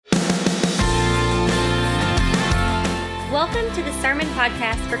Welcome to the Sermon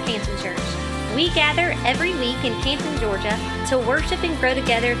Podcast for Canton Church. We gather every week in Canton, Georgia to worship and grow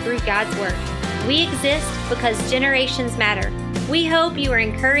together through God's Word. We exist because generations matter. We hope you are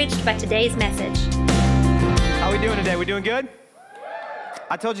encouraged by today's message. How are we doing today? We doing good?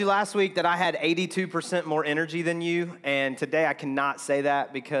 I told you last week that I had 82% more energy than you, and today I cannot say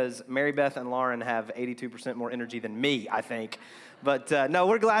that because Mary Beth and Lauren have 82% more energy than me, I think. But no,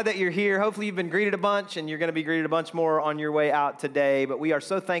 we're glad that you're here. Hopefully you've been greeted a bunch, and you're going to be greeted a bunch more on your way out today. But we are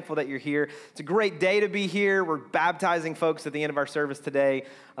so thankful that you're here. It's a great day to be here. We're baptizing folks at the end of our service today,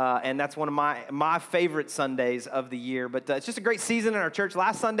 and that's one of my favorite Sundays of the year. But it's just a great season in our church.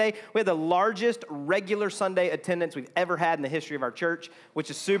 Last Sunday, we had the largest regular Sunday attendance we've ever had in the history of our church,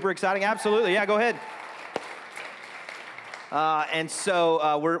 which is super exciting. Absolutely. Yeah, go ahead. And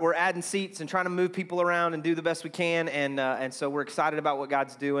so we're adding seats and trying to move people around and do the best we can. And so we're excited about what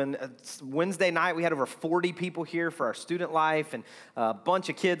God's doing. Wednesday night, we had over 40 people here for our student life and a bunch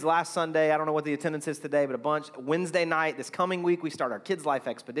of kids last Sunday. I don't know what the attendance is today, but a bunch. Wednesday night, this coming week, we start our Kids Life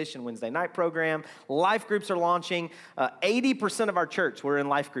Expedition Wednesday night program. Life groups are launching. 80% of our church were in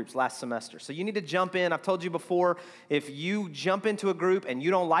life groups last semester. So you need to jump in. I've told you before, if you jump into a group and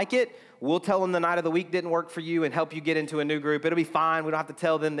you don't like it, we'll tell them the night of the week didn't work for you and help you get into a new group. It'll be fine. We don't have to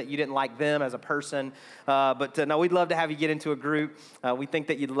tell them that you didn't like them as a person. But no, we'd love to have you get into a group. We think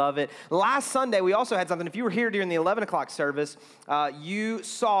that you'd love it. Last Sunday, we also had something. If you were here during the 11 o'clock service, you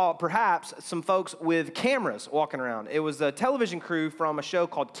saw perhaps some folks with cameras walking around. It was a television crew from a show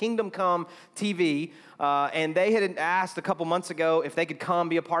called Kingdom Come TV. And they had asked a couple months ago if they could come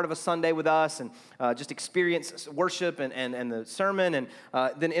be a part of a Sunday with us and just experience worship and the sermon and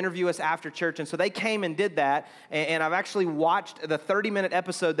then interview us after church. And so they came and did that. And I've actually watched the 30-minute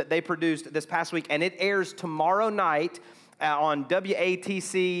episode that they produced this past week. And it airs tomorrow night on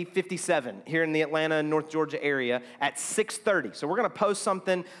WATC 57 here in the Atlanta, North Georgia area at 6:30. So we're going to post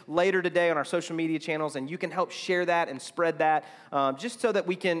something later today on our social media channels, and you can help share that and spread that just so that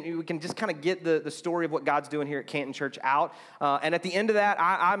we can just kind of get the story of what God's doing here at Canton Church out. And at the end of that,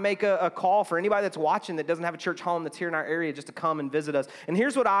 I make a call for anybody that's watching that doesn't have a church home that's here in our area just to come and visit us. And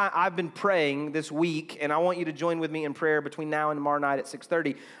here's what I've been praying this week, and I want you to join with me in prayer between now and tomorrow night at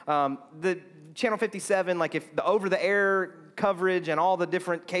 6:30. The Channel 57, like if the over-the-air coverage and all the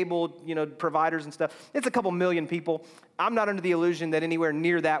different cable, providers and stuff, it's a couple million people. I'm not under the illusion that anywhere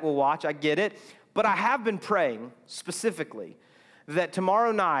near that will watch. I get it. But I have been praying specifically that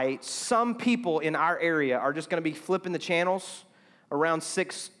tomorrow night, some people in our area are just going to be flipping the channels around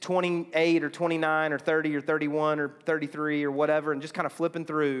 6:28 or 29 or 30 or 31 or 33 or whatever, and just kind of flipping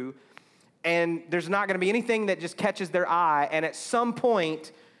through. And there's not going to be anything that just catches their eye. And at some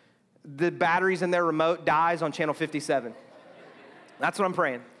point, the batteries in their remote dies on channel 57. That's what I'm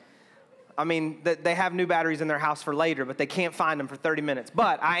praying. I mean, they have new batteries in their house for later, but they can't find them for 30 minutes.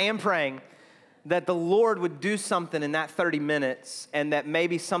 But I am praying that the Lord would do something in that 30 minutes and that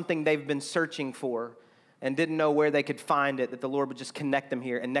maybe something they've been searching for and didn't know where they could find it, that the Lord would just connect them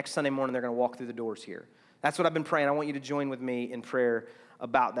here. And next Sunday morning, they're going to walk through the doors here. That's what I've been praying. I want you to join with me in prayer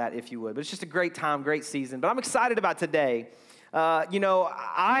about that if you would. But it's just a great time, great season. But I'm excited about today.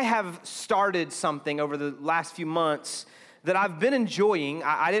 I have started something over the last few months that I've been enjoying.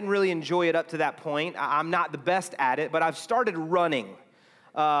 I didn't really enjoy it up to that point. I'm not the best at it, but I've started running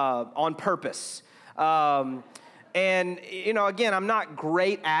on purpose. Again, I'm not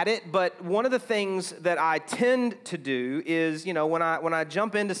great at it, but one of the things that I tend to do is, when I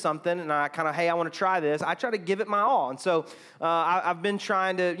jump into something and I kind of, hey, I want to try this, I try to give it my all. And so I've been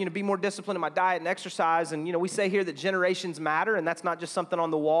trying to, be more disciplined in my diet and exercise. And, we say here that generations matter, and that's not just something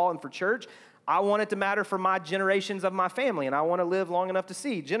on the wall and for church. I want it to matter for my generations of my family, and I want to live long enough to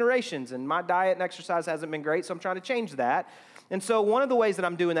see generations. And my diet and exercise hasn't been great, so I'm trying to change that. And so one of the ways that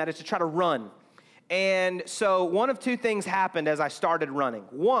I'm doing that is to try to run. And so one of two things happened as I started running.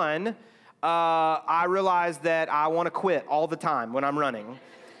 One, I realized that I want to quit all the time when I'm running.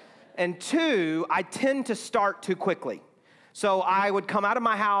 And two, I tend to start too quickly. So I would come out of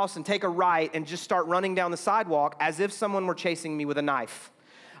my house and take a right and just start running down the sidewalk as if someone were chasing me with a knife.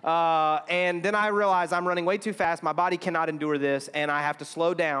 And then I realized I'm running way too fast. My body cannot endure this, and I have to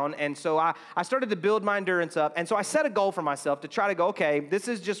slow down. And so I started to build my endurance up. And so I set a goal for myself to try to go, okay, this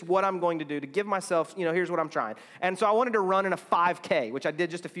is just what I'm going to do to give myself, here's what I'm trying. And so I wanted to run in a 5K, which I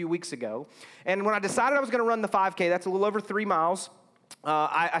did just a few weeks ago. And when I decided I was going to run the 5K, that's a little over 3 miles,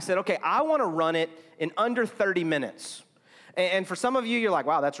 I said, okay, I want to run it in under 30 minutes. And for some of you, you're like,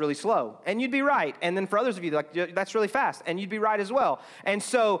 wow, that's really slow. And you'd be right. And then for others of you, like, that's really fast. And you'd be right as well. And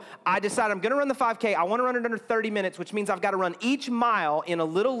so I decided I'm going to run the 5K. I want to run it under 30 minutes, which means I've got to run each mile in a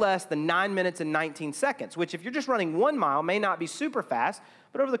little less than 9 minutes and 19 seconds, which if you're just running 1 mile may not be super fast,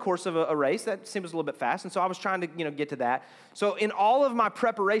 but over the course of a race, that seems a little bit fast. And so I was trying to, get to that. So in all of my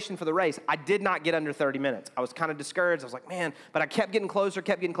preparation for the race, I did not get under 30 minutes. I was kind of discouraged. I was like, man, but I kept getting closer.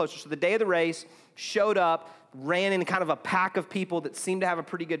 So the day of the race, showed up, ran in kind of a pack of people that seemed to have a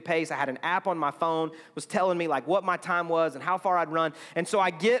pretty good pace. I had an app on my phone, was telling me like what my time was and how far I'd run. And so I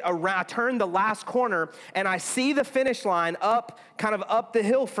get around, I turn the last corner and I see the finish line kind of up the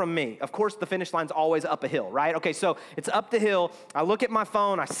hill from me. Of course, the finish line's always up a hill, right? Okay, so it's up the hill. I look at my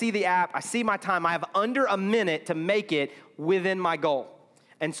phone, I see the app, I see my time. I have under a minute to make it within my goal.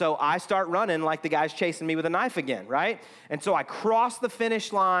 And so I start running like the guy's chasing me with a knife again, right? And so I cross the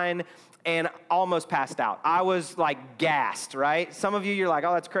finish line and almost passed out. I was like gassed, right? Some of you, you're like,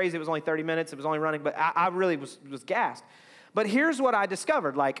 oh, that's crazy. It was only 30 minutes. It was only running. But I really was gassed. But here's what I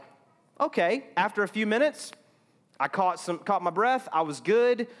discovered. Like, okay, after a few minutes, I caught my breath. I was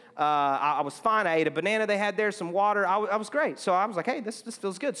good. I was fine. I ate a banana they had there, some water. I was great. So I was like, hey, this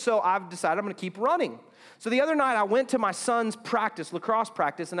feels good. So I've decided I'm going to keep running. So the other night I went to my son's lacrosse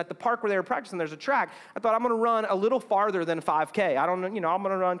practice, and at the park where they were practicing, there's a track. I thought I'm going to run a little farther than 5K. I don't know, I'm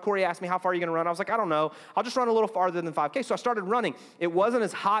going to run. Corey asked me, how far are you going to run? I was like, I don't know. I'll just run a little farther than 5K. So I started running. It wasn't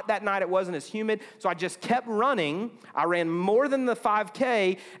as hot that night. It wasn't as humid. So I just kept running. I ran more than the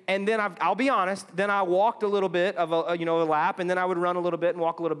 5K, and then I'll be honest, then I walked a little bit of a lap, and then I would run a little bit and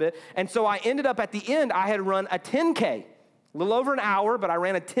walk a little bit. And so I ended up at the end, I had run a 10K. A little over an hour, but I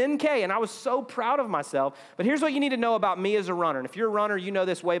ran a 10K, and I was so proud of myself. But here's what you need to know about me as a runner. And if you're a runner, you know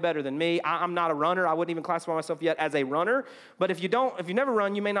this way better than me. I'm not a runner. I wouldn't even classify myself yet as a runner. But if you never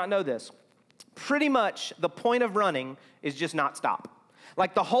run, you may not know this. Pretty much the point of running is just not stop.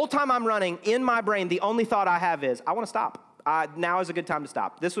 Like the whole time I'm running, in my brain, the only thought I have is, I want to stop. Now is a good time to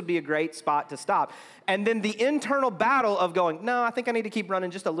stop. This would be a great spot to stop. And then the internal battle of going, no, I think I need to keep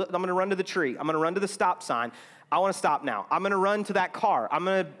running just a little. I'm going to run to the tree. I'm going to run to the stop sign. I want to stop now. I'm going to run to that car. I'm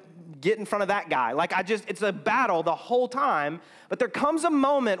going to get in front of that guy. It's a battle the whole time. But there comes a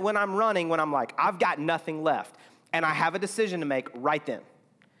moment when I'm running when I'm like, I've got nothing left. And I have a decision to make right then.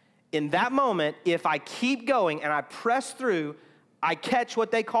 In that moment, if I keep going and I press through, I catch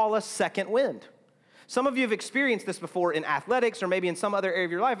what they call a second wind. Some of you have experienced this before in athletics or maybe in some other area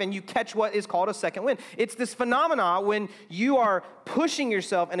of your life, and you catch what is called a second wind. It's this phenomenon when you are pushing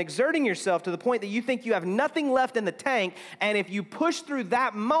yourself and exerting yourself to the point that you think you have nothing left in the tank, and if you push through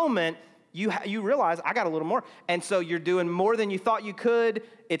that moment, you realize, I got a little more. And so you're doing more than you thought you could.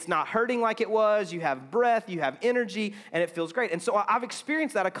 It's not hurting like it was. You have breath, you have energy, and it feels great. And so I've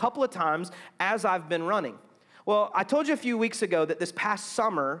experienced that a couple of times as I've been running. Well, I told you a few weeks ago that this past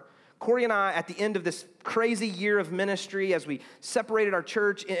summer, Corey and I, at the end of this crazy year of ministry, as we separated our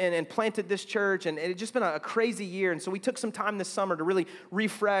church and planted this church, and it had just been a crazy year. And so we took some time this summer to really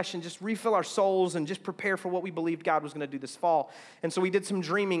refresh and just refill our souls and just prepare for what we believed God was going to do this fall. And so we did some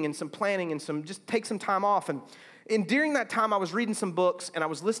dreaming and some planning and just take some time off. And during that time, I was reading some books and I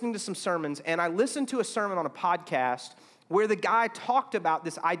was listening to some sermons, and I listened to a sermon on a podcast where the guy talked about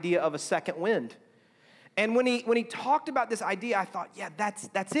this idea of a second wind. And when he talked about this idea, I thought, yeah,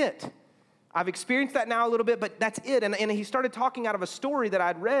 that's it. I've experienced that now a little bit, but that's it. And he started talking out of a story that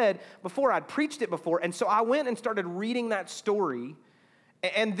I'd read before. I'd preached it before. And so I went and started reading that story.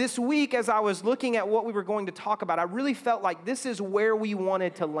 And this week, as I was looking at what we were going to talk about, I really felt like this is where we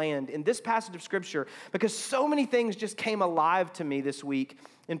wanted to land in this passage of Scripture, because so many things just came alive to me this week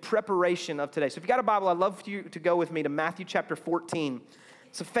in preparation of today. So if you got a Bible, I'd love for you to go with me to Matthew chapter 14.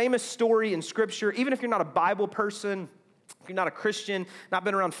 It's a famous story in Scripture. Even if you're not a Bible person, if you're not a Christian, not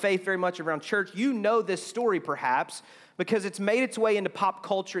been around faith very much, around church, you know this story perhaps because it's made its way into pop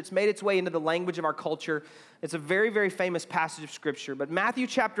culture. It's made its way into the language of our culture. It's a very, very famous passage of Scripture. But Matthew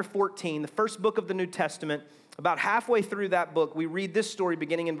chapter 14, the first book of the New Testament, about halfway through that book, we read this story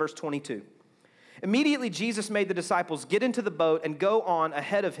beginning in verse 22. Immediately, Jesus made the disciples get into the boat and go on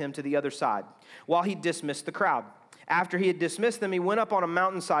ahead of him to the other side, while he dismissed the crowd. After he had dismissed them, he went up on a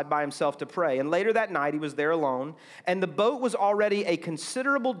mountainside by himself to pray. And later that night, he was there alone. And the boat was already a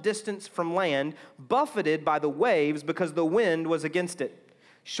considerable distance from land, buffeted by the waves because the wind was against it.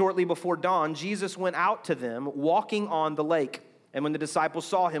 Shortly before dawn, Jesus went out to them, walking on the lake. And when the disciples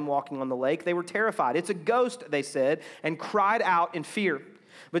saw him walking on the lake, they were terrified. "It's a ghost," they said, and cried out in fear.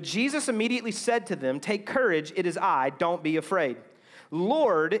 But Jesus immediately said to them, "Take courage, it is I, don't be afraid."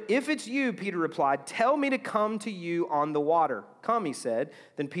 "Lord, if it's you," Peter replied, "tell me to come to you on the water." "Come," he said.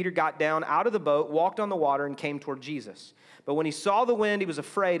 Then Peter got down out of the boat, walked on the water, and came toward Jesus. But when he saw the wind, he was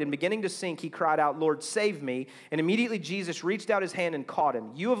afraid, and beginning to sink, he cried out, "Lord, save me." And immediately Jesus reached out his hand and caught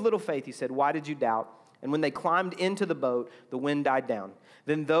him. "You of little faith," he said, "why did you doubt?" And when they climbed into the boat, the wind died down.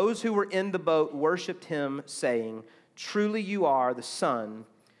 Then those who were in the boat worshiped him, saying, "Truly you are the Son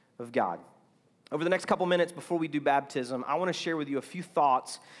of God." Over the next couple minutes before we do baptism, I want to share with you a few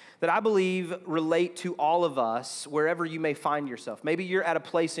thoughts that I believe relate to all of us, wherever you may find yourself. Maybe you're at a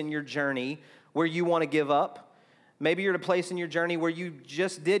place in your journey where you want to give up. Maybe you're at a place in your journey where you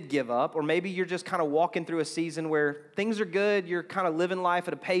just did give up, or maybe you're just kind of walking through a season where things are good, you're kind of living life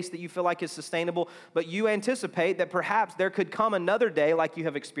at a pace that you feel like is sustainable, but you anticipate that perhaps there could come another day like you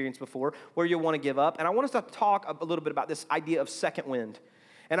have experienced before where you'll want to give up. And I want us to talk a little bit about this idea of second wind.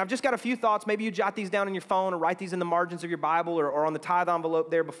 And I've just got a few thoughts. Maybe you jot these down in your phone or write these in the margins of your Bible or on the tithe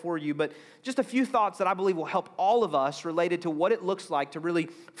envelope there before you. But just a few thoughts that I believe will help all of us related to what it looks like to really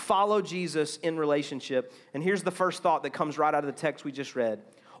follow Jesus in relationship. And here's the first thought that comes right out of the text we just read.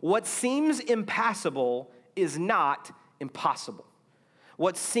 What seems impassable is not impossible.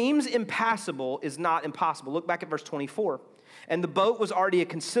 What seems impassable is not impossible. Look back at verse 24. And the boat was already a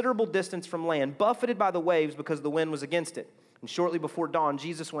considerable distance from land, buffeted by the waves because the wind was against it. And shortly before dawn,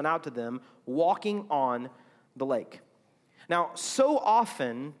 Jesus went out to them, walking on the lake. Now, so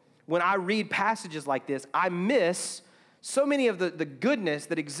often when I read passages like this, I miss so many of the goodness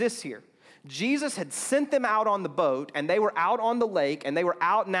that exists here. Jesus had sent them out on the boat, and they were out on the lake, and they were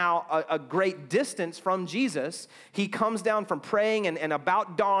out now a great distance from Jesus. He comes down from praying, and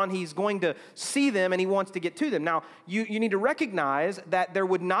about dawn, he's going to see them, and he wants to get to them. Now, you need to recognize that there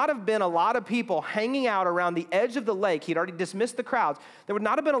would not have been a lot of people hanging out around the edge of the lake. He'd already dismissed the crowds. There would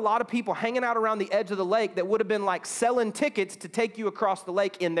not have been a lot of people hanging out around the edge of the lake that would have been like selling tickets to take you across the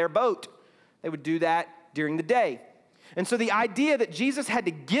lake in their boat. They would do that during the day. And so the idea that Jesus had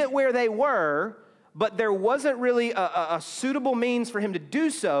to get where they were, but there wasn't really a suitable means for him to do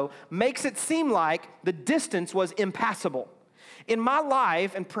so, makes it seem like the distance was impassable. In my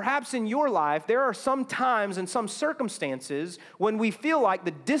life, and perhaps in your life, there are some times and some circumstances when we feel like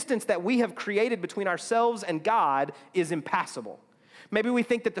the distance that we have created between ourselves and God is impassable. Maybe we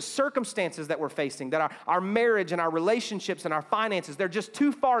think that the circumstances that we're facing, that our marriage and our relationships and our finances, they're just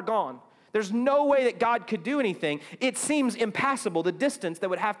too far gone. There's no way that God could do anything. It seems impassable, the distance that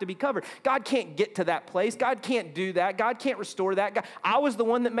would have to be covered. God can't get to that place. God can't do that. God can't restore that. I was the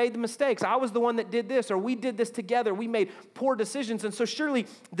one that made the mistakes. I was the one that did this, or we did this together. We made poor decisions, and so surely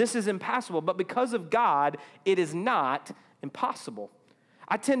this is impassable. But because of God, it is not impossible.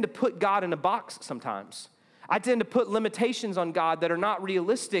 I tend to put God in a box sometimes. I tend to put limitations on God that are not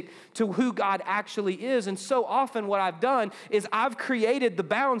realistic to who God actually is. And so often what I've done is I've created the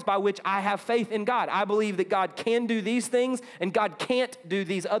bounds by which I have faith in God. I believe that God can do these things and God can't do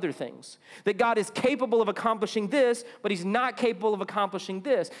these other things. That God is capable of accomplishing this, but he's not capable of accomplishing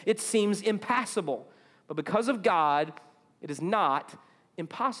this. It seems impassable. But because of God, it is not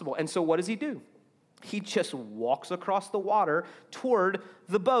impossible. And so what does he do? He just walks across the water toward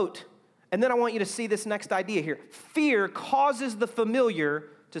the boat. And then I want you to see this next idea here. Fear causes the familiar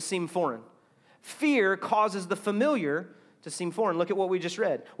to seem foreign. Fear causes the familiar to seem foreign. Look at what we just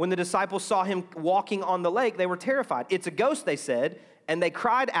read. When the disciples saw him walking on the lake, they were terrified. "It's a ghost," they said, and they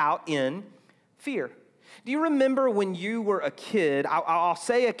cried out in fear. Do you remember when you were a kid? I'll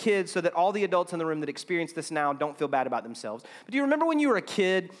say a kid so that all the adults in the room that experience this now don't feel bad about themselves. But do you remember when you were a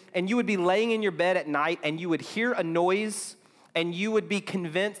kid and you would be laying in your bed at night and you would hear a noise and you would be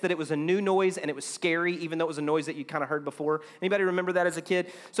convinced that it was a new noise and it was scary, even though it was a noise that you kind of heard before? Anybody remember that as a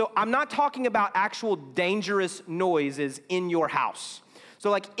kid? So I'm not talking about actual dangerous noises in your house. So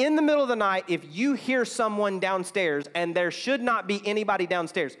like in the middle of the night, if you hear someone downstairs and there should not be anybody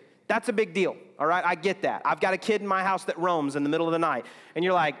downstairs, that's a big deal, all right? I get that. I've got a kid in my house that roams in the middle of the night, and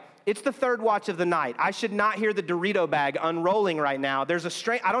you're like, it's the third watch of the night. I should not hear the Dorito bag unrolling right now. There's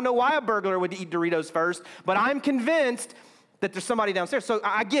I don't know why a burglar would eat Doritos first, but I'm convinced that there's somebody downstairs. So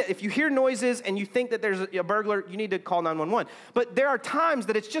I get, if you hear noises and you think that there's a burglar, you need to call 911. But there are times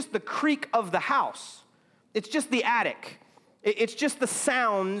that it's just the creak of the house. It's just the attic. It's just the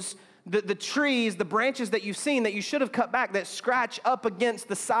sounds, the trees, the branches that you've seen that you should have cut back that scratch up against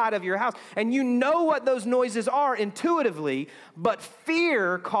the side of your house. And you know what those noises are intuitively, but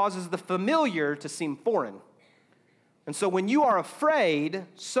fear causes the familiar to seem foreign. And so when you are afraid,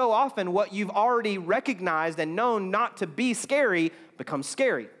 so often what you've already recognized and known not to be scary becomes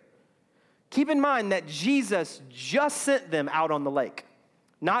scary. Keep in mind that Jesus just sent them out on the lake.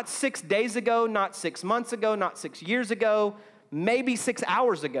 Not 6 days ago, not 6 months ago, not 6 years ago, maybe 6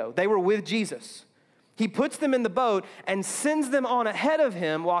 hours ago. They were with Jesus. He puts them in the boat and sends them on ahead of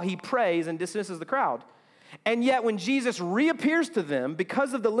him while he prays and dismisses the crowd. And yet when Jesus reappears to them,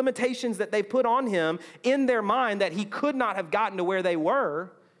 because of the limitations that they put on him in their mind that he could not have gotten to where they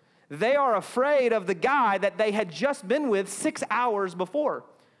were, they are afraid of the guy that they had just been with 6 hours before,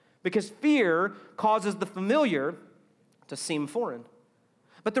 because fear causes the familiar to seem foreign.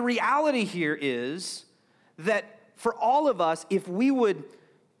 But the reality here is that for all of us, if we would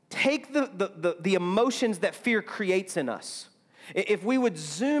take the emotions that fear creates in us, if we would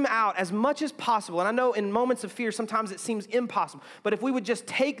zoom out as much as possible, and I know in moments of fear, sometimes it seems impossible, but if we would just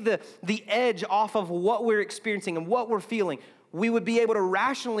take the edge off of what we're experiencing and what we're feeling, we would be able to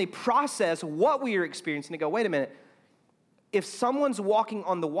rationally process what we are experiencing and go, wait a minute, if someone's walking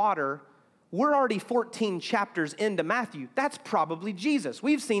on the water, we're already 14 chapters into Matthew. That's probably Jesus.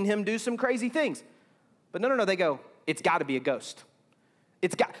 We've seen him do some crazy things. But no, they go, it's got to be a ghost.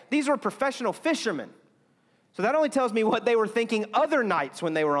 These were professional fishermen. So that only tells me what they were thinking other nights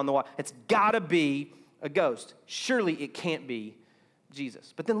when they were on the water. It's got to be a ghost. Surely it can't be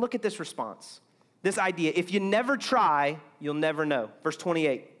Jesus. But then look at this response. This idea, if you never try, you'll never know. Verse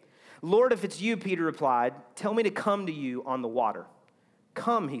 28, Lord, if it's you, Peter replied, tell me to come to you on the water.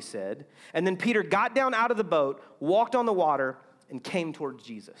 Come, he said. And then Peter got down out of the boat, walked on the water, and came towards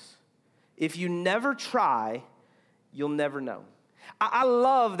Jesus. If you never try, you'll never know. I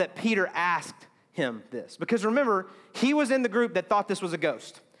love that Peter asked him this, because remember, he was in the group that thought this was a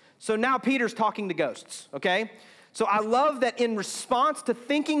ghost. So now Peter's talking to ghosts, okay? So I love that in response to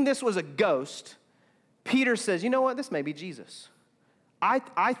thinking this was a ghost, Peter says, you know what, this may be Jesus.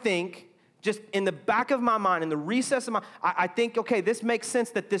 I think, just in the back of my mind, in the recess of I think, okay, this makes sense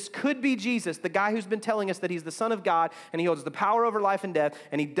that this could be Jesus, the guy who's been telling us that he's the Son of God, and he holds the power over life and death,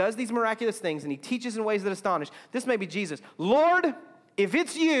 and he does these miraculous things, and he teaches in ways that astonish. This may be Jesus. Lord, if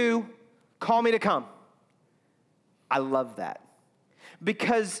it's you, call me to come. I love that,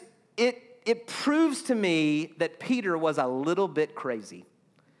 because it proves to me that Peter was a little bit crazy.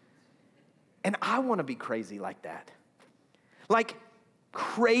 And I want to be crazy like that. Like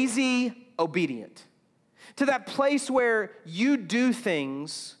crazy obedient. To that place where you do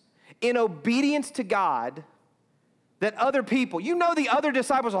things in obedience to God that other people, the other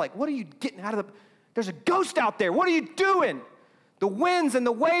disciples are like, what are you getting out of there's a ghost out there. What are you doing? The winds and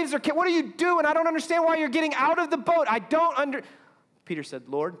the waves what are you doing? I don't understand why you're getting out of the boat. Peter said,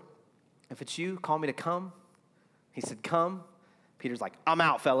 Lord, if it's you, call me to come. He said, come. Peter's like, I'm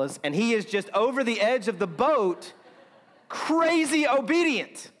out, fellas. And he is just over the edge of the boat, crazy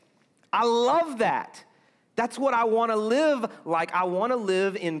obedient. I love that. That's what I want to live like. I want to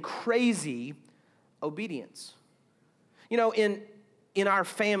live in crazy obedience. In our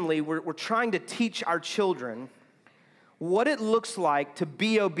family, we're trying to teach our children what it looks like to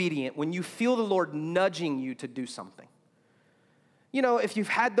be obedient when you feel the Lord nudging you to do something. If you've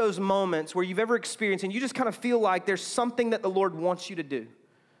had those moments where you've ever experienced and you just kind of feel like there's something that the Lord wants you to do.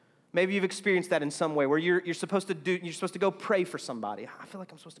 Maybe you've experienced that in some way where you're supposed to go pray for somebody. I feel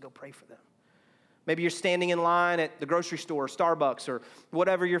like I'm supposed to go pray for them. Maybe you're standing in line at the grocery store or Starbucks or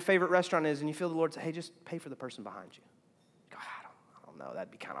whatever your favorite restaurant is, and you feel the Lord say, hey, just pay for the person behind you. God, I don't know.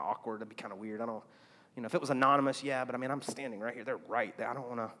 That'd be kind of awkward. That'd be kind of weird. If it was anonymous, yeah, but I'm standing right here. They're right there. I don't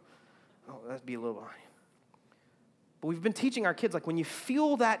want to, that'd be a little behind. But we've been teaching our kids, like when you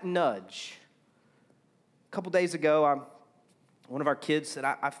feel that nudge. A couple days ago, one of our kids said,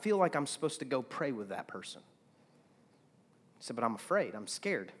 I feel like I'm supposed to go pray with that person. He said, but I'm afraid. I'm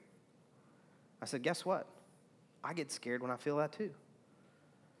scared. I said, guess what? I get scared when I feel that too.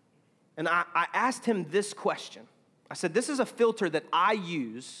 And I asked him this question. I said, this is a filter that I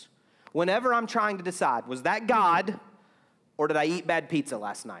use whenever I'm trying to decide, was that God or did I eat bad pizza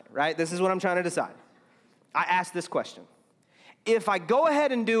last night, right? This is what I'm trying to decide. I asked this question. If I go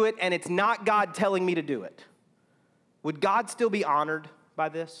ahead and do it and it's not God telling me to do it, would God still be honored by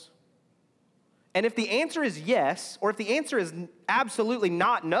this? And if the answer is yes, or if the answer is absolutely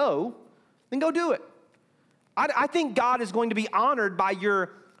not no, then go do it. I think God is going to be honored by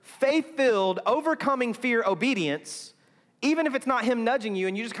your faith-filled, overcoming fear obedience, even if it's not him nudging you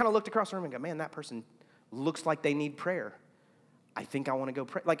and you just kind of looked across the room and go, man, that person looks like they need prayer. I think I want to go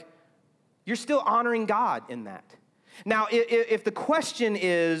pray. Like, you're still honoring God in that. Now, if the question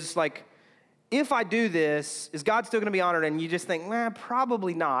is like, if I do this, is God still going to be honored? And you just think,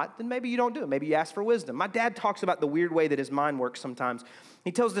 probably not. Then maybe you don't do it. Maybe you ask for wisdom. My dad talks about the weird way that his mind works sometimes.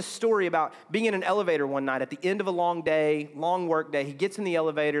 He tells this story about being in an elevator one night at the end of a long day, long work day. He gets in the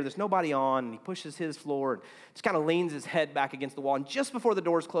elevator. There's nobody on. And he pushes his floor and just kind of leans his head back against the wall. And just before the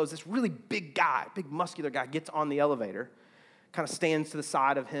doors close, this really big guy, big muscular guy, gets on the elevator, kind of stands to the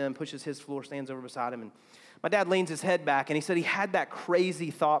side of him, pushes his floor, stands over beside him. And my dad leans his head back, and he said he had that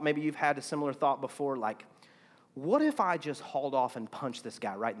crazy thought. Maybe you've had a similar thought before, like, what if I just hauled off and punched this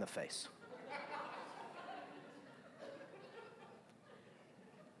guy right in the face?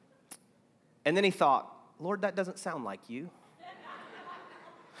 And then he thought, Lord, that doesn't sound like you.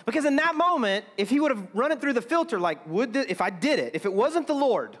 Because in that moment, if he would have run it through the filter, like, if I did it, if it wasn't the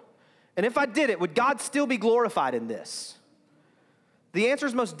Lord, and if I did it, would God still be glorified in this? The answer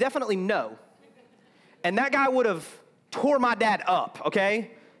is most definitely no. And that guy would have tore my dad up,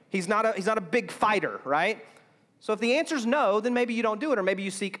 okay? He's not a big fighter, right? So if the answer is no, then maybe you don't do it, or maybe you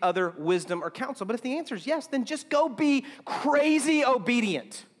seek other wisdom or counsel. But if the answer is yes, then just go be crazy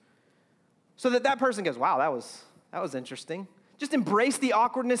obedient. So that person goes, wow, that was interesting. Just embrace the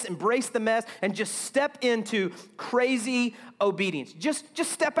awkwardness, embrace the mess, and just step into crazy obedience. Just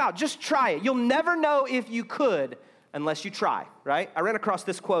step out, just try it. You'll never know if you could unless you try, right? I ran across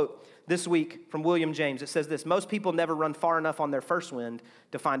this quote this week from William James. It says this: most people never run far enough on their first wind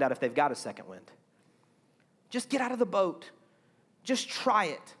to find out if they've got a second wind. Just get out of the boat. Just try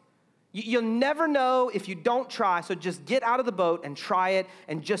it. You'll never know if you don't try, so just get out of the boat and try it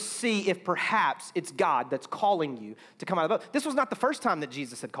and just see if perhaps it's God that's calling you to come out of the boat. This was not the first time that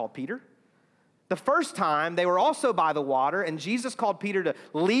Jesus had called Peter. The first time, they were also by the water, and Jesus called Peter to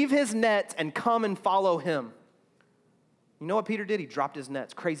leave his nets and come and follow him. You know what Peter did? He dropped his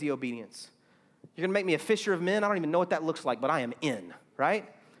nets. Crazy obedience. You're going to make me a fisher of men? I don't even know what that looks like, but I am in, right?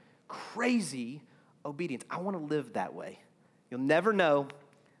 Crazy obedience. I want to live that way. You'll never know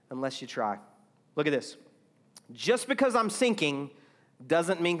unless you try. Look at this. Just because I'm sinking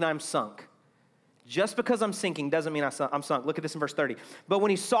doesn't mean I'm sunk. Just because I'm sinking doesn't mean I'm sunk. Look at this in verse 30. But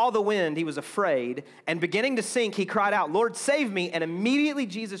when he saw the wind, he was afraid, and beginning to sink, he cried out, Lord, save me. And immediately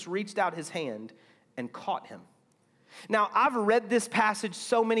Jesus reached out his hand and caught him. Now, I've read this passage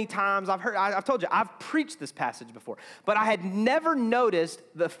so many times. I've told you, I've preached this passage before, but I had never noticed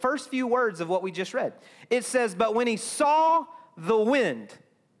the first few words of what we just read. It says, but when he saw the wind,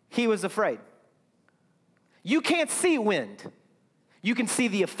 he was afraid. You can't see wind. You can see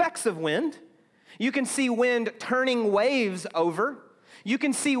the effects of wind. You can see wind turning waves over. You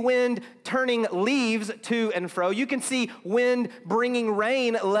can see wind turning leaves to and fro. You can see wind bringing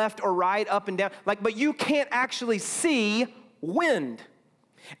rain left or right, up and down. But you can't actually see wind.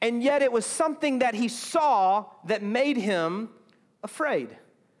 And yet it was something that he saw that made him afraid.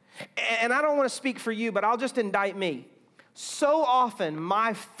 And I don't want to speak for you, but I'll just indict me. So often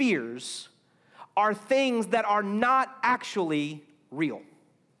my fears are things that are not actually real.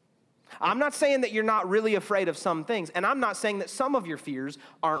 I'm not saying that you're not really afraid of some things, and I'm not saying that some of your fears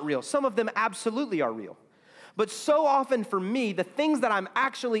aren't real. Some of them absolutely are real. But so often for me, the things that I'm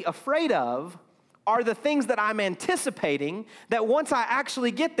actually afraid of are the things that I'm anticipating that once I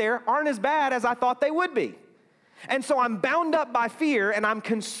actually get there aren't as bad as I thought they would be. And so I'm bound up by fear, and I'm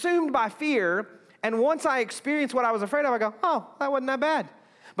consumed by fear, and once I experience what I was afraid of, I go, oh, that wasn't that bad.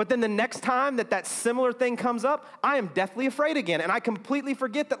 But then the next time that similar thing comes up, I am deathly afraid again. And I completely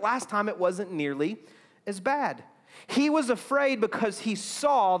forget that last time it wasn't nearly as bad. He was afraid because he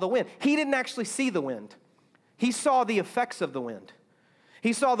saw the wind. He didn't actually see the wind. He saw the effects of the wind.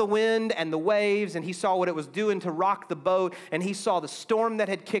 He saw the wind and the waves, and he saw what it was doing to rock the boat, and he saw the storm that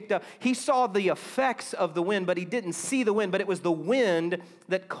had kicked up. He saw the effects of the wind, but he didn't see the wind. But it was the wind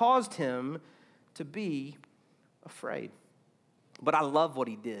that caused him to be afraid. But I love what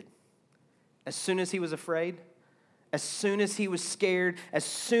he did. As soon as he was afraid, as soon as he was scared, as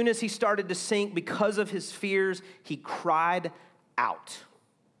soon as he started to sink because of his fears, he cried out.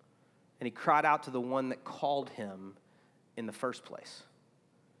 And he cried out to the one that called him in the first place.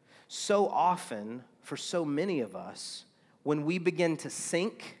 So often, for so many of us, when we begin to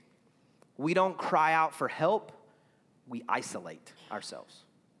sink, we don't cry out for help, we isolate ourselves.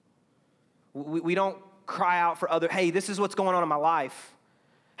 We don't cry out for hey, this is what's going on in my life.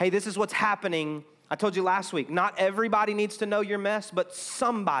 Hey, this is what's happening. I told you last week, not everybody needs to know your mess, but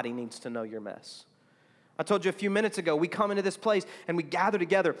somebody needs to know your mess. I told you a few minutes ago, we come into this place and we gather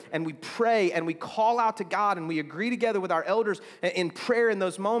together and we pray and we call out to God and we agree together with our elders in prayer in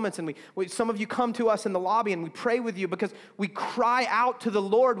those moments. And some of you come to us in the lobby and we pray with you because we cry out to the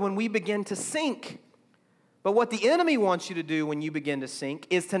Lord when we begin to sink. But what the enemy wants you to do when you begin to sink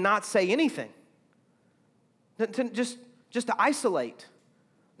is to not say anything. Just to isolate.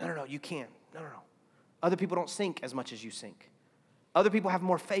 No, you can't. No. Other people don't sink as much as you sink. Other people have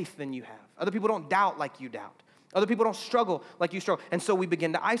more faith than you have. Other people don't doubt like you doubt. Other people don't struggle like you struggle. And so we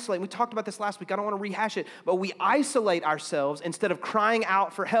begin to isolate. We talked about this last week. I don't want to rehash it, but we isolate ourselves instead of crying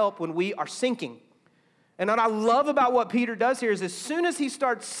out for help when we are sinking. And what I love about what Peter does here is as soon as he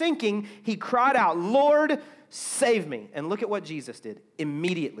starts sinking, he cried out, Lord, save me. And look at what Jesus did.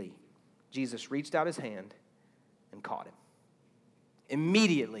 Immediately, Jesus reached out his hand and caught him.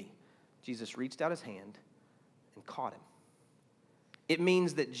 Immediately, Jesus reached out his hand and caught him. It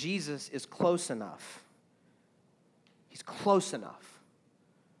means that Jesus is close enough. He's close enough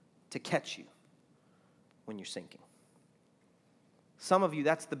to catch you when you're sinking. Some of you,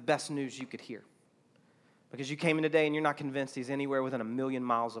 that's the best news you could hear. Because you came in today and you're not convinced he's anywhere within 1,000,000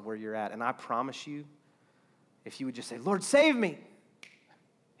 miles of where you're at. And I promise you, if you would just say, Lord, save me,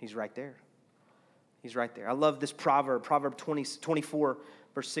 he's right there. He's right there. I love this proverb, Proverb 24,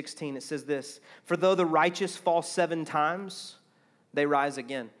 verse 16. It says this, for though the righteous fall 7 times, they rise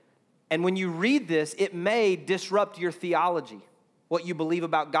again. And when you read this, it may disrupt your theology, what you believe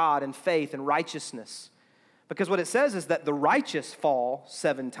about God and faith and righteousness. Because what it says is that the righteous fall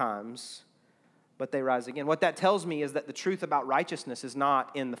 7 times, but they rise again. What that tells me is that the truth about righteousness is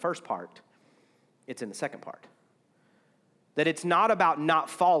not in the first part. It's in the second part. That it's not about not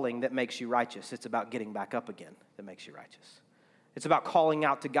falling that makes you righteous. It's about getting back up again that makes you righteous. It's about calling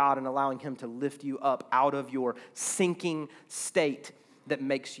out to God and allowing him to lift you up out of your sinking state that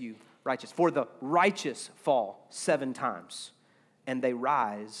makes you righteous. For the righteous fall 7 times, and they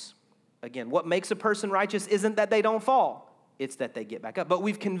rise again. What makes a person righteous isn't that they don't fall. It's that they get back up. But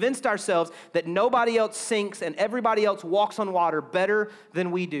we've convinced ourselves that nobody else sinks and everybody else walks on water better than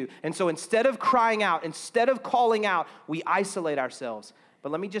we do. And so instead of crying out, instead of calling out, we isolate ourselves.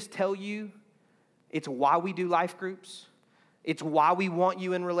 But let me just tell you, it's why we do life groups. It's why we want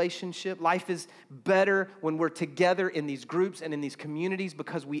you in relationship. Life is better when we're together in these groups and in these communities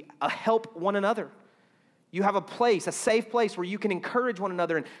because we help one another. You have a place, a safe place where you can encourage one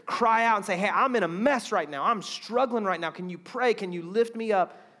another and cry out and say, hey, I'm in a mess right now. I'm struggling right now. Can you pray? Can you lift me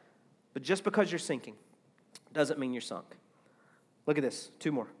up? But just because you're sinking doesn't mean you're sunk. Look at this,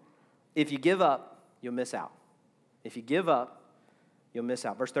 2 more. If you give up, you'll miss out. If you give up, you'll miss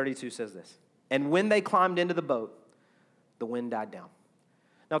out. Verse 32 says this, and when they climbed into the boat, the wind died down.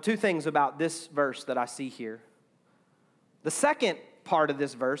 Now, 2 things about this verse that I see here. The second part of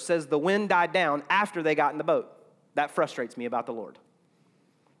this verse says the wind died down after they got in the boat. That frustrates me about the Lord.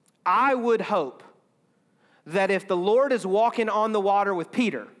 I would hope that if the Lord is walking on the water with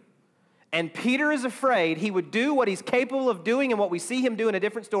Peter, and Peter is afraid, he would do what he's capable of doing and what we see him do in a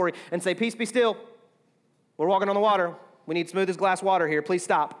different story and say, peace be still. We're walking on the water. We need smooth as glass water here. Please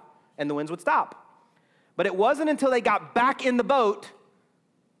stop. And the winds would stop. But it wasn't until they got back in the boat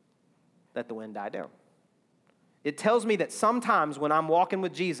that the wind died down. It tells me that sometimes when I'm walking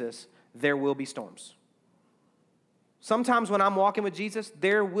with Jesus, there will be storms. Sometimes when I'm walking with Jesus,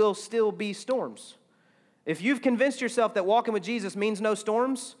 there will still be storms. If you've convinced yourself that walking with Jesus means no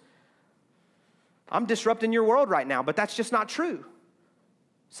storms, I'm disrupting your world right now, but that's just not true.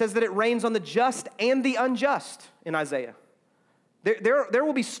 It says that it rains on the just and the unjust in Isaiah. There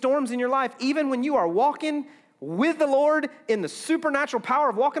will be storms in your life, even when you are walking with the Lord in the supernatural power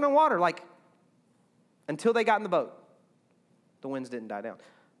of walking on water, like until they got in the boat, the winds didn't die down.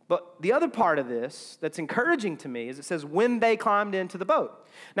 But the other part of this that's encouraging to me is it says when they climbed into the boat.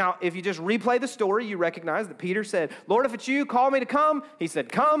 Now, if you just replay the story, you recognize that Peter said, Lord, if it's you, call me to come. He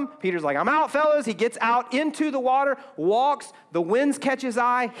said, come. Peter's like, I'm out, fellas. He gets out into the water, walks. The winds catch his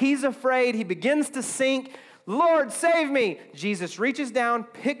eye. He's afraid. He begins to sink. Lord, save me. Jesus reaches down,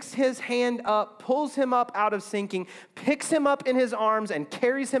 picks his hand up, pulls him up out of sinking, picks him up in his arms, and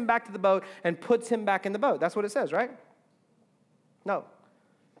carries him back to the boat and puts him back in the boat. That's what it says, right? No.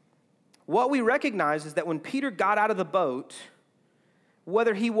 What we recognize is that when Peter got out of the boat,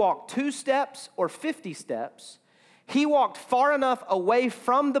 whether he walked 2 steps or 50 steps, he walked far enough away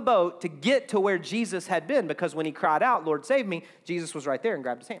from the boat to get to where Jesus had been, because when he cried out, Lord, save me, Jesus was right there and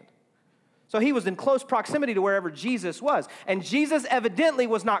grabbed his hand. So he was in close proximity to wherever Jesus was. And Jesus evidently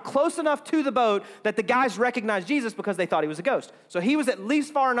was not close enough to the boat that the guys recognized Jesus because they thought he was a ghost. So he was at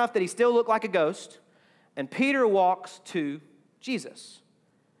least far enough that he still looked like a ghost. And Peter walks to Jesus.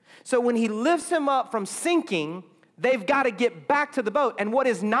 So when he lifts him up from sinking, they've got to get back to the boat. And what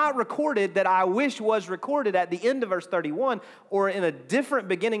is not recorded that I wish was recorded at the end of verse 31 or in a different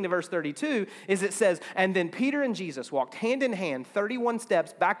beginning to verse 32 is it says, and then Peter and Jesus walked hand in hand 31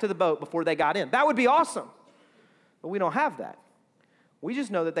 steps back to the boat before they got in. That would be awesome. But we don't have that. We just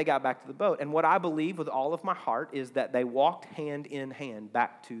know that they got back to the boat. And what I believe with all of my heart is that they walked hand in hand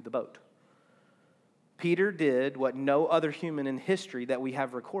back to the boat. Peter did what no other human in history that we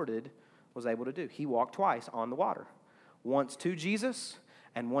have recorded was able to do. He walked twice on the water, once to Jesus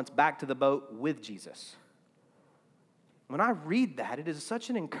and once back to the boat with Jesus. When I read that, it is such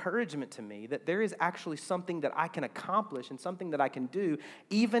an encouragement to me that there is actually something that I can accomplish and something that I can do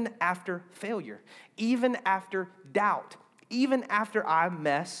even after failure, even after doubt, even after I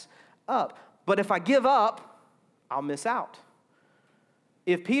mess up. But if I give up, I'll miss out.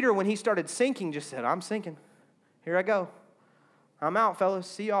 If Peter, when he started sinking, just said, I'm sinking. Here I go. I'm out, fellas.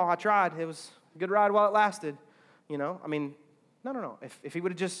 See y'all. I tried. It was a good ride while it lasted. No. If he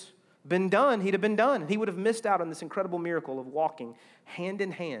would have just been done, he'd have been done. He would have missed out on this incredible miracle of walking hand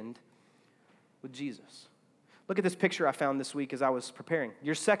in hand with Jesus. Look at this picture I found this week as I was preparing.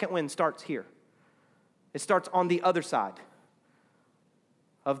 Your second wind starts here. It starts on the other side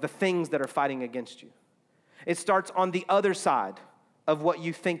of the things that are fighting against you. It starts on the other side of what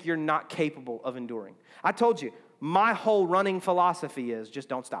you think you're not capable of enduring. I told you, my whole running philosophy is just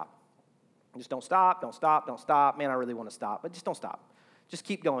don't stop. Just don't stop, don't stop, don't stop. Man, I really want to stop, but just don't stop. Just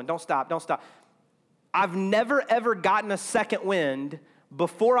keep going. Don't stop. Don't stop. I've never, ever gotten a second wind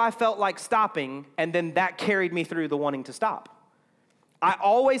before I felt like stopping, and then that carried me through the wanting to stop. I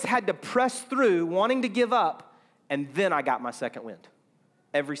always had to press through wanting to give up, and then I got my second wind.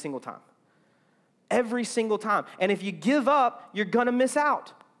 Every single time. Every single time. And if you give up, you're going to miss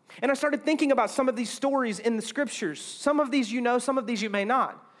out. And I started thinking about some of these stories in the scriptures. Some of these you know, some of these you may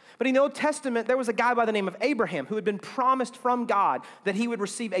not. But in the Old Testament, there was a guy by the name of Abraham who had been promised from God that he would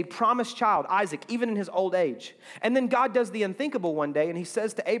receive a promised child, Isaac, even in his old age. And then God does the unthinkable one day, and he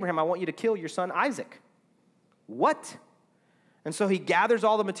says to Abraham, I want you to kill your son Isaac. What? And so he gathers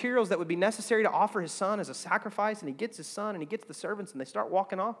all the materials that would be necessary to offer his son as a sacrifice, and he gets his son, and he gets the servants, and they start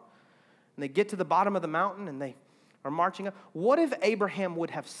walking off. And they get to the bottom of the mountain, and they are marching up. What if Abraham would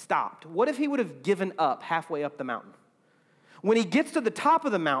have stopped? What if he would have given up halfway up the mountain? When he gets to the top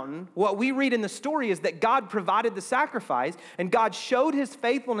of the mountain, what we read in the story is that God provided the sacrifice, and God showed his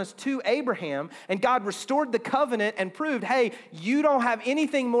faithfulness to Abraham, and God restored the covenant and proved, hey, you don't have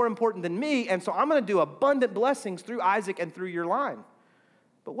anything more important than me, and so I'm going to do abundant blessings through Isaac and through your line.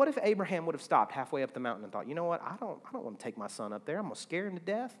 But what if Abraham would have stopped halfway up the mountain and thought, you know what, I don't want to take my son up there. I'm going to scare him to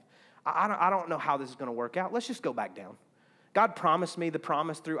death. I don't know how this is going to work out. Let's just go back down. God promised me the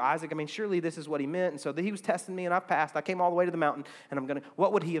promise through Isaac. I mean, surely this is what he meant. And so he was testing me, and I've passed. I came all the way to the mountain, and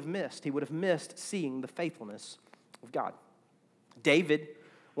what would he have missed? He would have missed seeing the faithfulness of God. David,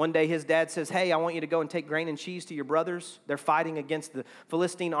 one day his dad says, hey, I want you to go and take grain and cheese to your brothers. They're fighting against the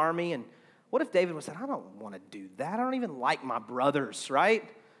Philistine army. And what if David would have said, I don't want to do that. I don't even like my brothers, right?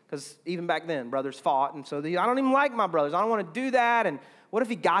 Because even back then, brothers fought. And so I don't even like my brothers. I don't want to do that. And what if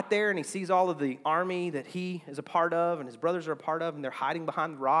he got there and he sees all of the army that he is a part of and his brothers are a part of, and they're hiding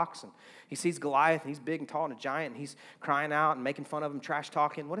behind the rocks, and he sees Goliath, and he's big and tall and a giant, and he's crying out and making fun of him, trash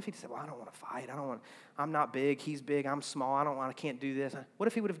talking. What if he said, well, I don't want to fight. I'm not big. He's big. I'm small. I can't do this. What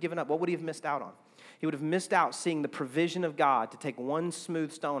if he would have given up? What would he have missed out on? He would have missed out seeing the provision of God to take one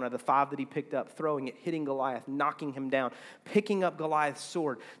smooth stone out of the 5 that he picked up, throwing it, hitting Goliath, knocking him down, picking up Goliath's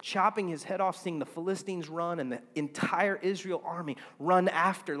sword, chopping his head off, seeing the Philistines run and the entire Israel army run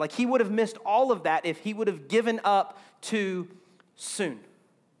after. Like, he would have missed all of that if he would have given up too soon.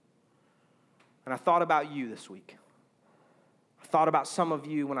 And I thought about you this week. I thought about some of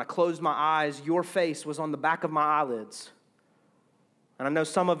you. When I closed my eyes, your face was on the back of my eyelids. And I know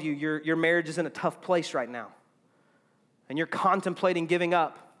some of you, your marriage is in a tough place right now. And you're contemplating giving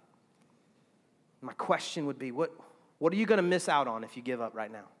up. My question would be, what are you going to miss out on if you give up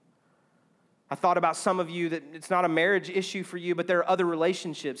right now? I thought about some of you that it's not a marriage issue for you, but there are other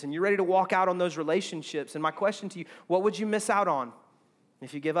relationships, and you're ready to walk out on those relationships. And my question to you, what would you miss out on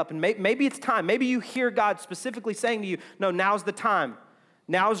if you give up? And maybe it's time. Maybe you hear God specifically saying to you, no, now's the time.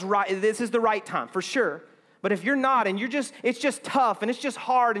 Now's right. This is the right time, for sure. But if you're not, and it's just tough, and it's just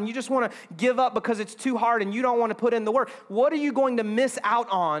hard, and you just want to give up because it's too hard, and you don't want to put in the work, what are you going to miss out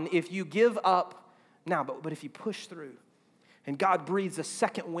on if you give up now? But if you push through, and God breathes a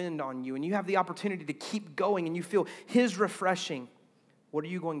second wind on you, and you have the opportunity to keep going, and you feel his refreshing, what are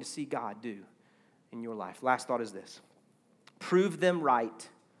you going to see God do in your life? Last thought is this. Prove them right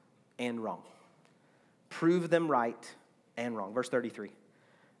and wrong. Prove them right and wrong. Verse 33.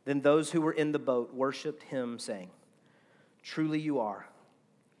 Then those who were in the boat worshiped him, saying, truly you are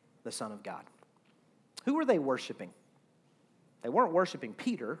the Son of God. Who were they worshiping? They weren't worshiping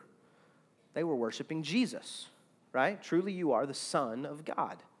Peter. They were worshiping Jesus, right? Truly you are the Son of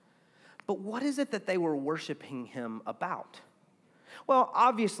God. But what is it that they were worshiping him about? Well,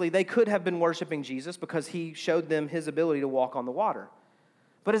 obviously, they could have been worshiping Jesus because he showed them his ability to walk on the water.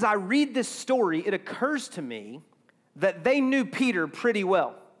 But as I read this story, it occurs to me that they knew Peter pretty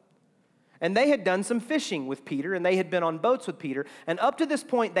well. And they had done some fishing with Peter, and they had been on boats with Peter. And up to this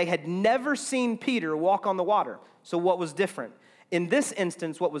point, they had never seen Peter walk on the water. So what was different? In this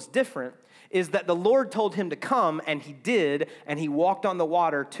instance, what was different is that the Lord told him to come, and he did, and he walked on the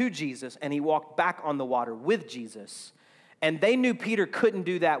water to Jesus, and he walked back on the water with Jesus. And they knew Peter couldn't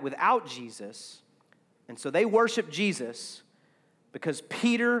do that without Jesus. And so they worshiped Jesus because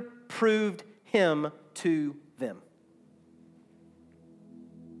Peter proved him to them.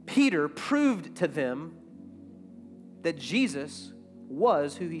 Peter proved to them that Jesus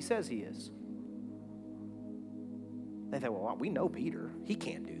was who he says he is. They thought, well, we know Peter. He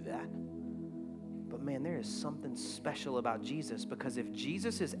can't do that. But man, there is something special about Jesus, because if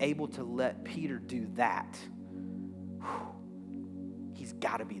Jesus is able to let Peter do that, he's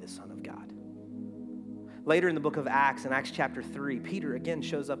got to be the Son of God. Later in the book of Acts, in Acts chapter 3, Peter again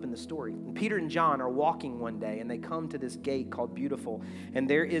shows up in the story. And Peter and John are walking one day, and they come to this gate called Beautiful. And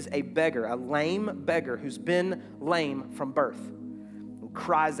there is a beggar, a lame beggar who's been lame from birth, and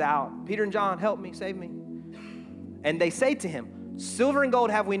cries out, Peter and John, help me, save me. And they say to him, silver and gold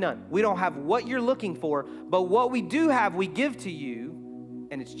have we none. We don't have what you're looking for, but what we do have we give to you,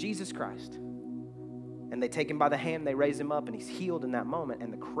 and it's Jesus Christ. And they take him by the hand, they raise him up, and he's healed in that moment.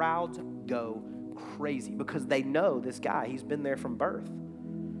 And the crowds go crazy because they know this guy. He's been there from birth.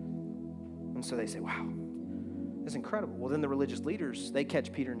 And so they say, wow, that's incredible. Well, then the religious leaders, they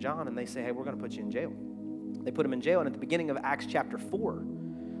catch Peter and John, and they say, hey, we're going to put you in jail. They put him in jail, and at the beginning of Acts chapter 4,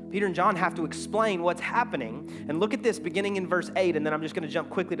 Peter and John have to explain what's happening. And look at this, beginning in verse 8, and then I'm just going to jump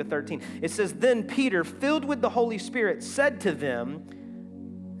quickly to 13. It says, then Peter, filled with the Holy Spirit, said to them,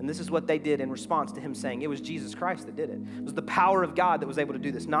 and this is what they did in response to him saying, it was Jesus Christ that did it. It was the power of God that was able to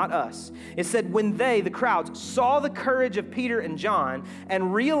do this, not us. It said, when they, the crowds, saw the courage of Peter and John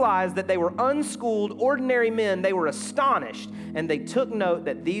and realized that they were unschooled, ordinary men, they were astonished, and they took note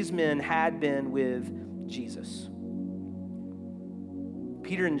that these men had been with Jesus.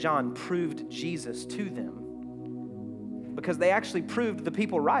 Peter and John proved Jesus to them because they actually proved the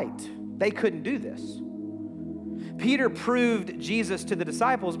people right. They couldn't do this. Peter proved Jesus to the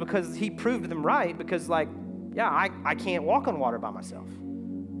disciples because he proved them right, because I can't walk on water by myself.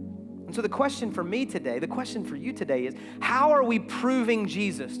 And so the question for me today, the question for you today is, how are we proving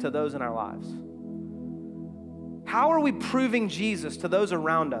Jesus to those in our lives? How are we proving Jesus to those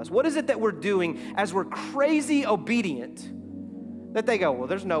around us? What is it that we're doing as we're crazy obedient that they go, well,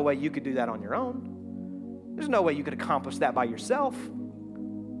 there's no way you could do that on your own. There's no way you could accomplish that by yourself.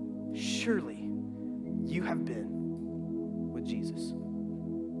 Surely you have been with Jesus.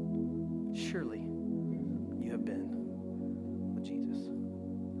 Surely you have been with Jesus.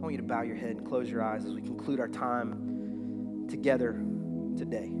 I want you to bow your head and close your eyes as we conclude our time together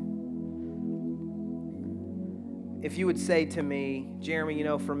today. If you would say to me, Jeremy,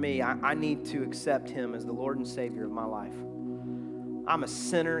 for me, I need to accept him as the Lord and Savior of my life. I'm a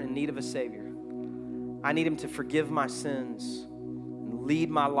sinner in need of a Savior. I need him to forgive my sins and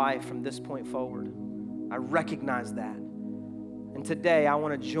lead my life from this point forward. I recognize that. And today I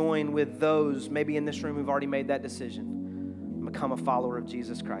want to join with those maybe in this room who've already made that decision and become a follower of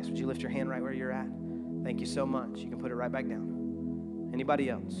Jesus Christ. Would you lift your hand right where you're at? Thank you so much. You can put it right back down. Anybody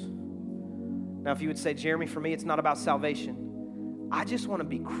else? Now, if you would say, Jeremy, for me, it's not about salvation. I just want to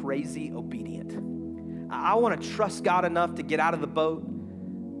be crazy obedient. I want to trust God enough to get out of the boat.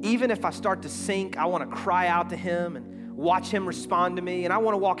 Even if I start to sink, I want to cry out to him and watch him respond to me. And I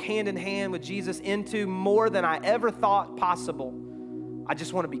want to walk hand in hand with Jesus into more than I ever thought possible. I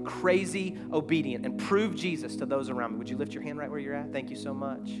just want to be crazy obedient and prove Jesus to those around me. Would you lift your hand right where you're at? Thank you so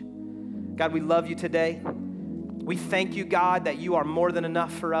much. God, we love you today. We thank you, God, that you are more than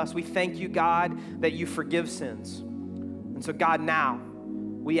enough for us. We thank you, God, that you forgive sins. And so, God, now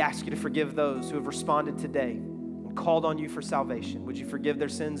we ask you to forgive those who have responded today and called on you for salvation. Would you forgive their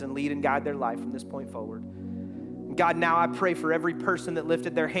sins and lead and guide their life from this point forward? And God, now I pray for every person that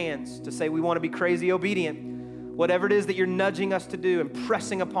lifted their hands to say we want to be crazy obedient. Whatever it is that you're nudging us to do and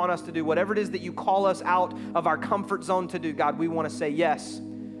pressing upon us to do, whatever it is that you call us out of our comfort zone to do, God, we want to say yes.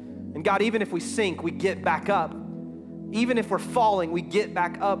 And God, even if we sink, we get back up. Even if we're falling, we get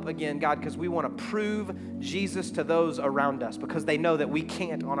back up again, God, because we want to prove Jesus to those around us because they know that we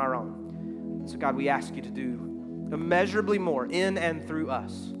can't on our own. So, God, we ask you to do immeasurably more in and through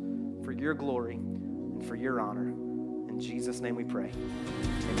us for your glory and for your honor. In Jesus' name we pray.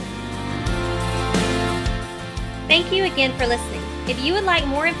 Amen. Thank you again for listening. If you would like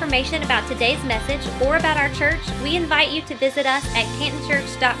more information about today's message or about our church, we invite you to visit us at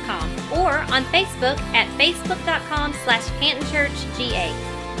cantonchurch.com or on Facebook at facebook.com/cantonchurchga.